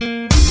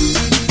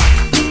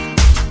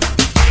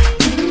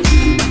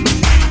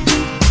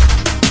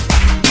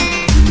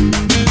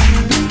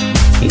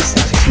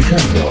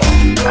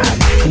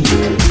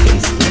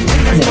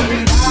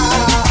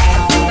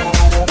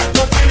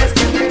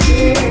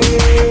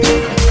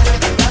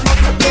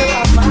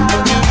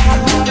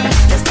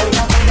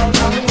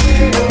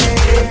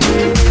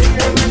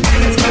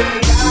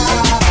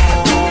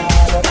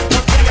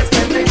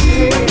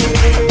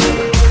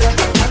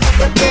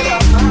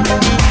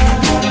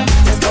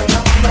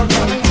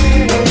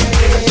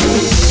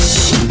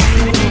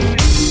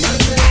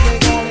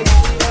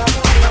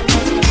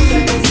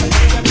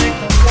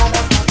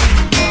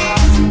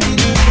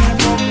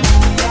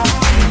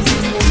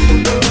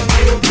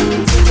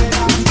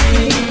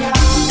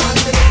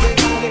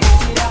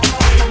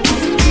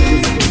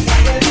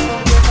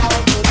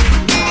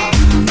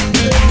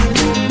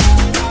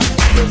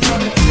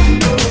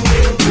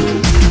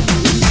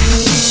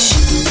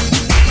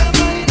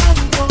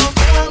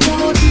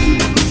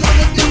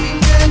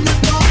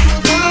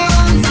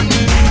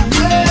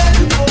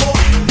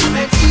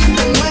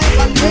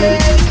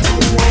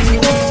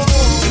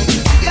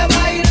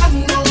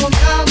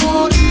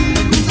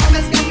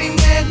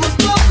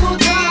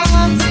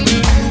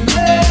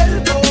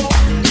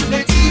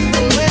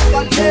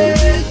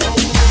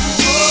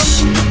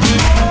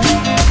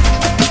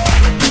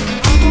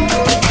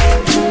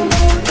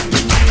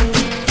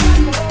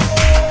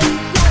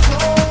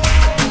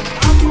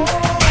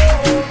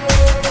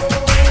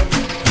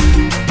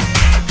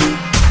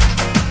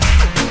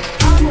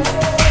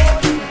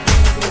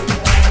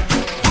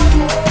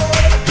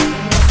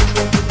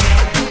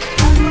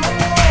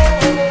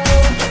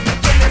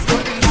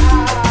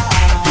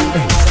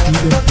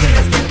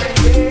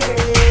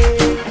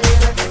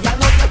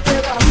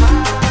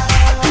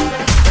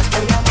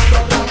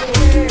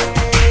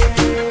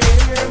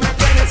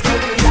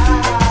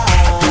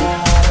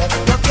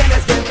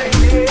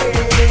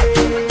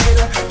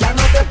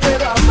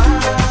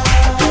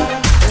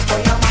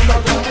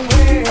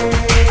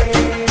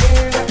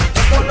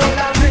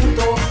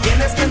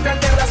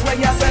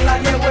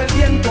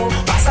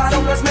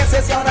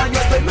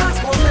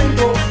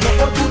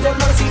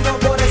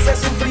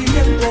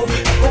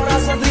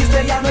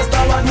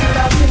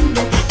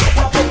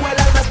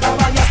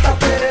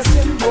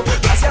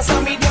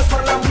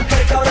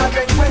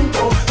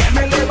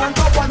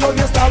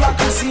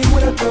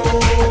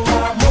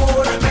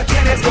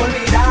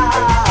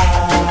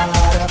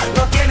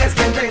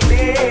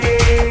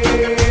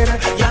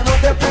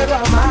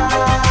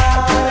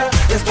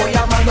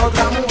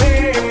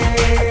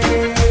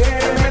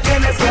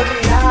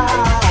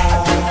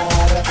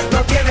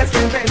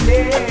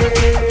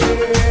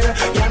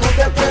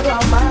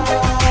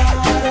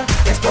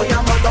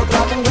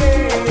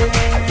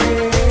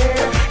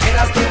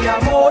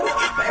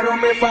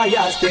pero me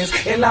fallaste.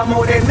 El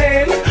amor en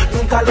él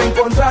nunca lo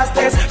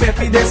encontraste. Me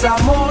pides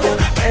amor,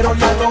 pero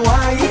ya no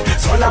hay.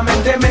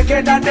 Solamente me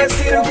queda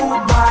decir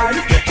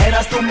goodbye.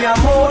 Eras tú mi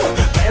amor,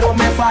 pero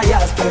me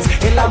fallaste.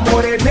 El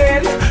amor en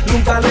él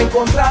nunca lo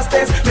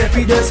encontraste. Me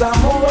pides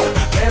amor,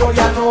 pero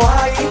ya no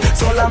hay.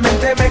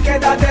 Solamente me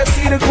queda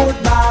decir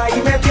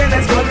goodbye. Me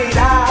tienes que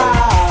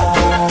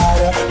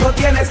olvidar, no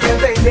tienes que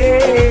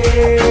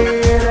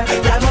entender.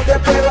 Ya no te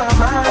puedo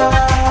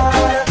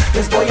amar, te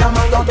estoy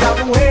amando a otra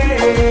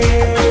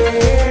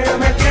mujer.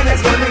 Me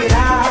tienes que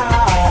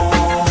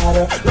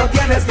olvidar, no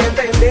tienes que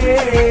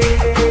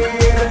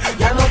entender.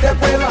 Ya no te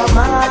puedo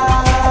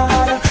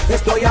amar, te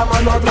estoy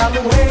amando a otra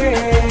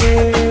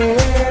mujer.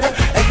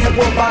 El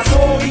tiempo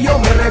pasó y yo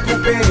me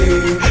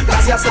recuperé.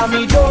 Gracias a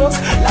mi Dios,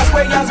 las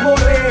huellas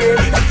borré.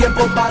 El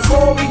tiempo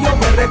pasó y yo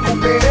me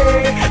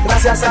recuperé.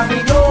 Gracias a mi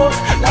Dios,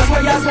 las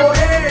huellas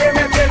borré.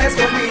 Me tienes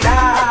que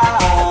olvidar,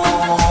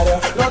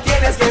 no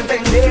tienes que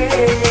entender.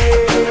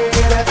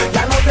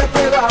 Ya no te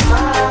puedo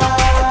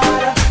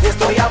amar,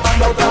 estoy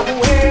amando a otra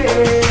mujer.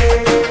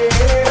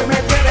 Me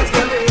tienes que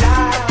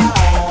olvidar,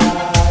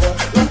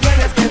 no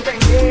tienes que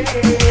entender.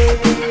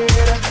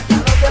 Ya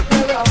no te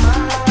puedo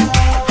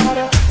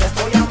amar,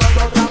 estoy amando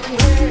a otra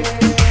mujer.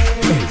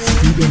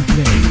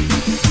 Stevenplay.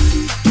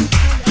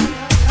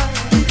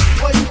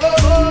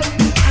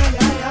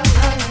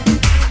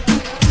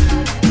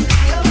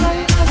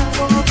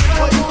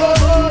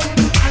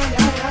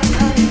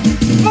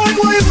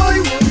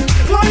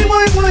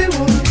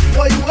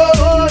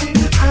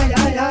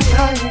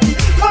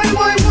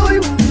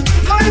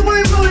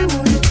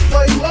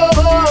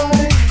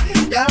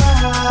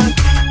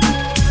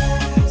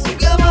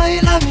 Sigue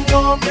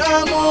bailando, mi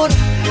amor.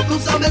 Tú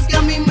sabes que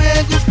a mí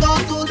me gustó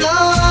tu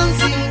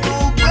dancing,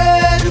 tu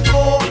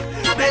cuerpo.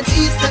 Me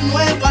diste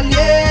nuevo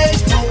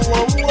aliento.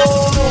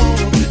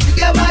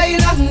 Sigue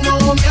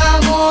bailando, mi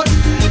amor.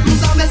 Tú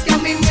sabes que a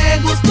mí me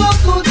gustó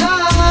tu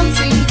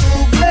dancing,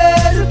 tu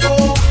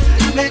cuerpo.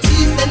 Me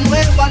diste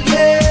nuevo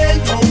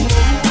aliento.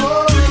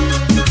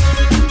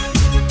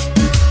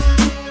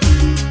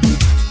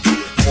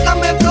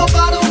 Déjame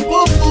probar un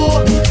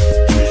poco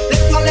de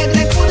tu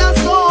alegre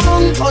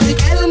corazón, porque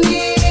el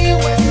mío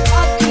está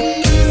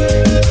triste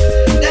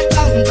de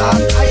tanta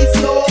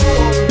traición.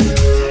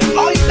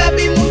 Hoy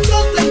bebí mucho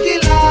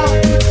tequila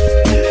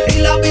y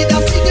la vida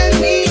sigue en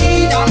mí.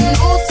 Ya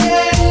no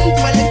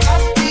siento el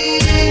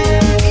castigo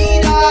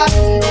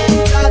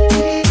mirándote a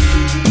ti.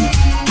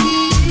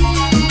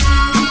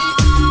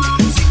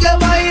 Sigue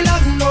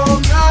bailando,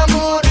 mi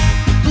amor.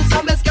 Tú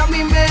sabes que a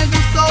mí me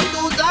gustó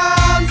tu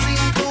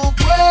dancing, tu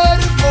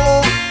cuerpo.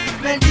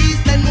 Me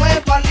diste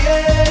nuevo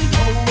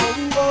aliento.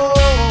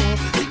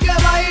 Sigue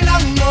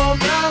bailando,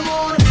 mi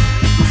amor.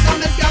 Tú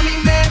sabes que a mí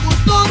me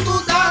gustó tu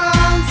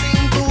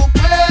dancing, tu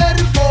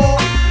cuerpo.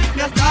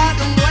 Me has dado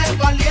un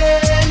nuevo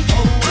aliento.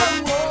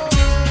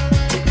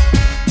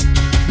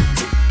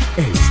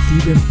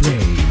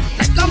 Stevenplay.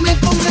 Déjame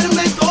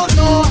comerme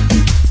todo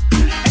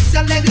ese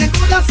alegre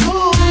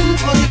corazón,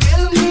 porque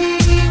el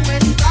mío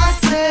está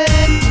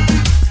seco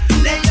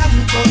de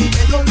llanto y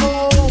de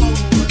dolor.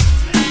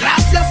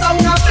 Gracias a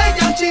una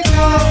bella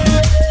chica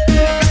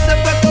que se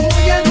fue como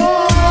llegó,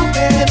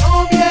 pero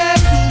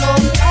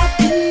viéndote a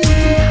ti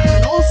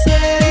no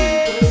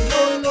siento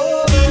el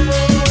dolor.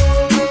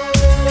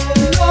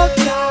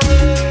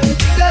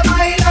 Sigue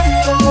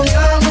bailando, mi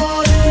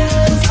amor.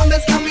 Tú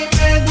sabes que a mí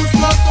me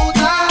gustó tu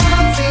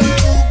dancing,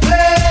 tu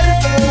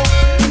cuerpo.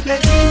 Me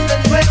diste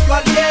nuevo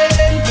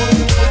aliento.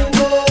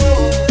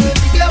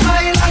 Sigue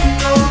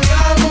bailando, mi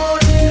amor.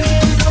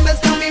 Tú sabes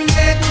que a mí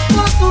me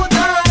gustó tu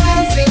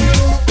dancing,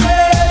 tu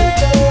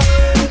cuerpo.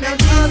 Me has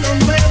dado un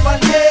nuevo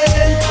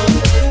aliento.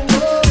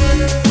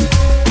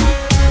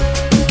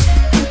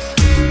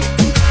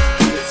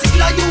 Si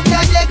la lluvia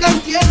llega en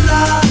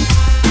tierra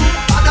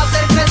para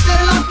hacer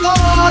crecer la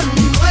flor,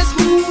 no es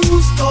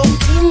justo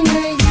que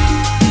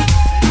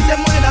se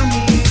muera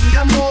mi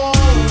amor.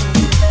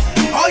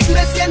 Hoy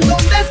me siento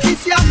un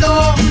desquiciado,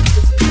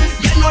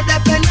 lleno de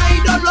pena y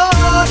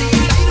dolor. Y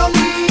la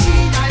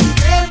ironía es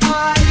que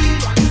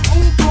bailo al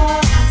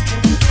compás de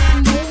tu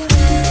amor.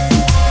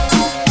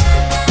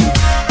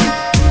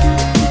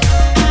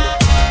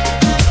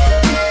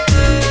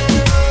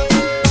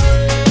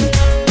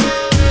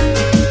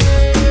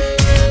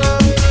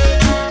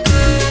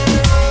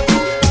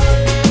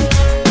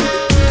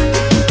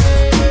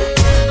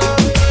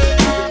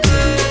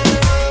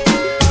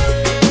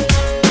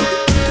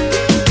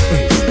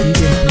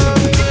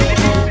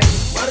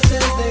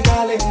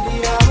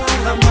 Martesdegaleria,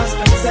 jamás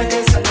pensé que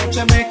esa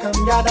noche me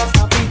cambiaras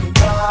la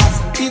vida.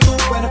 Sentí tu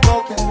cuerpo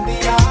que un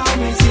día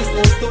me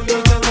hiciste tuyo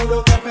y te juro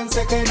que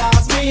pensé que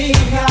eras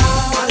mía.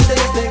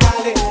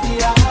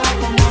 Martesdegaleria,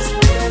 como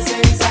oscurece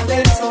y sale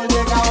el sol,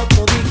 llega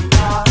otro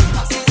día.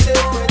 Así se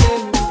fue de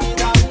mi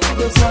vida,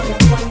 yo solo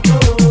encuentro.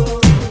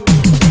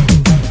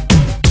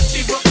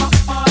 Chico,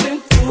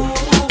 tú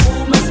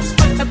me haces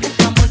falta tu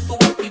amor, tu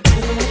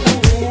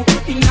actitud,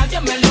 y nadie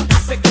me lo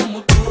hace como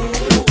tú.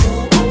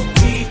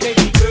 Please,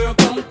 baby girl,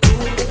 come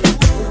through.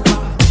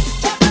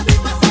 Ya te vi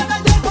pasar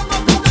ayer como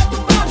toda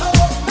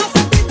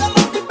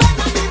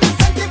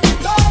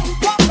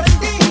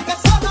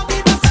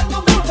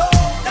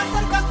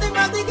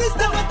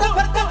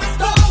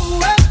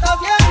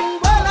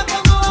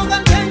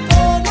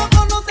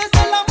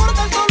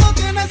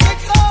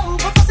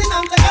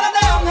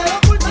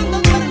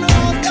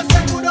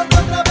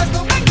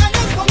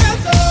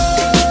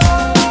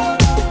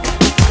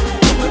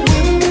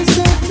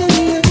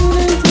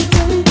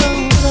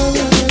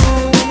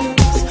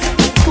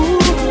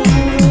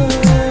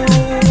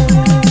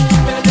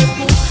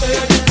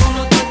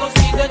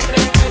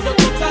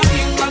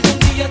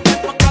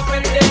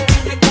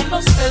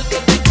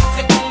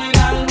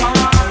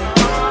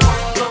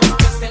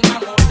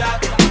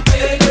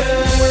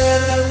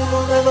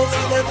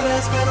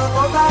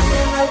recordar que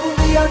en algún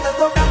día te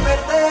toca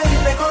perder y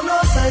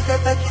reconoce que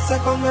te quise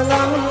con el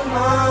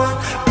alma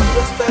cuando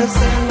estés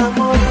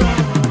enamorado.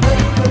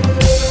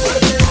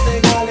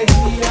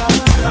 Martesdegaleria,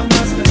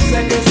 jamás pensé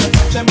que esa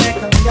noche me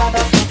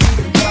cambiaras la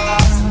vida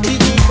y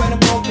tu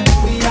cuerpo que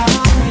fría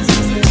me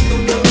hiciste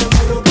tuyo, yo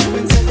juro que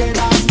pensé que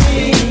eras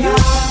mía.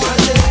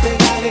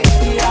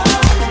 Martesdegaleria,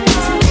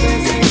 jamás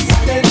pensé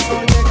que el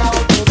sol llega a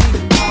otro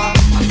día,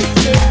 así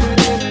que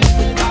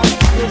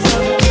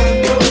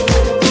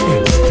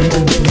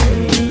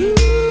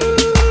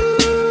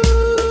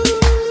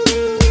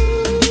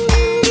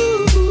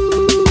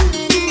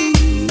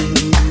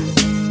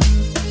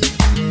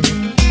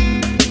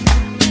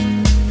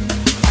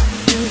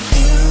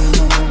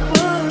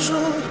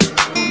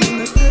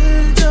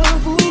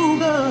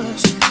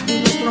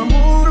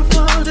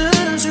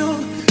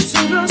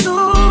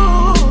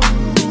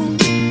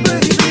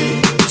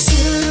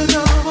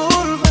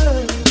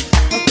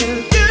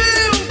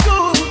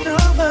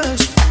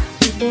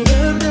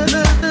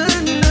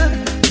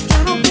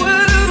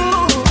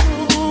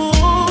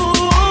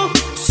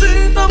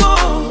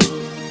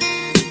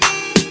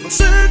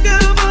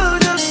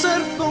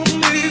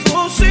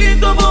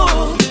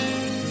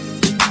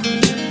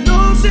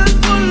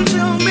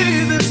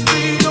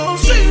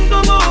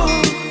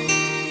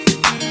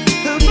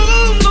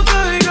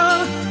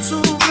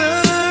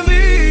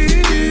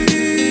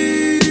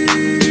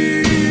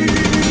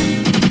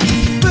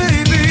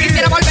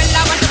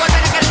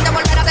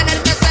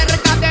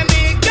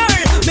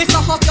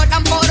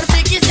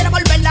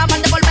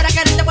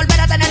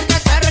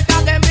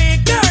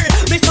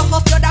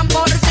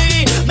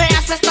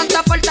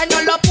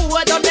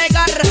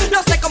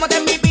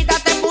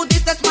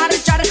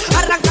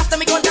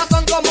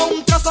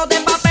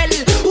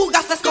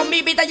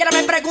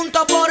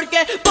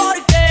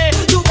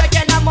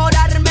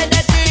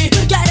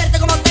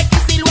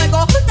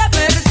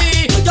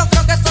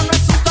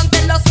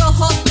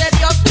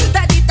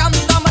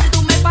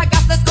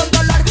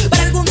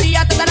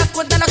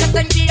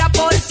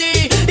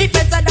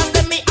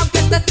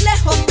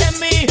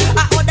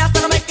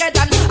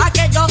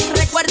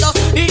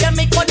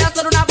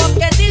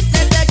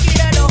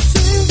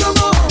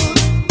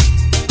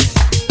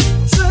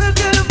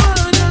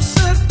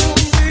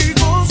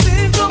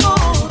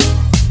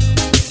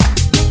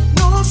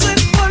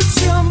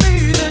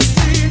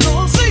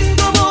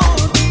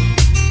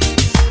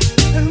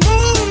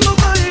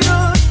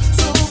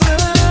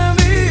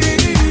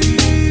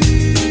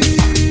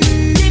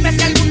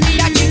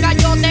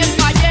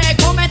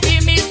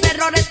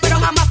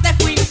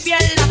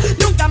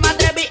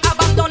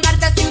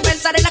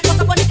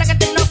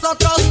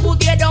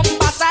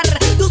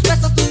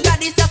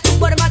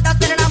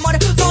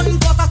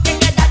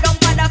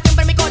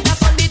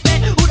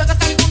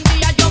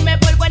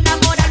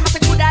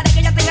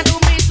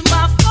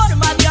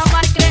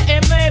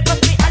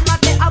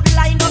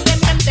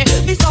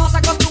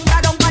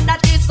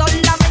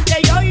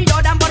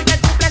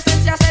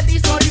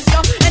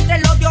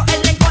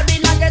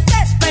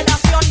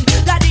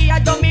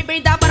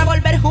vida para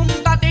volver junto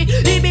a ti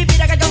y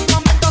vivir aquellos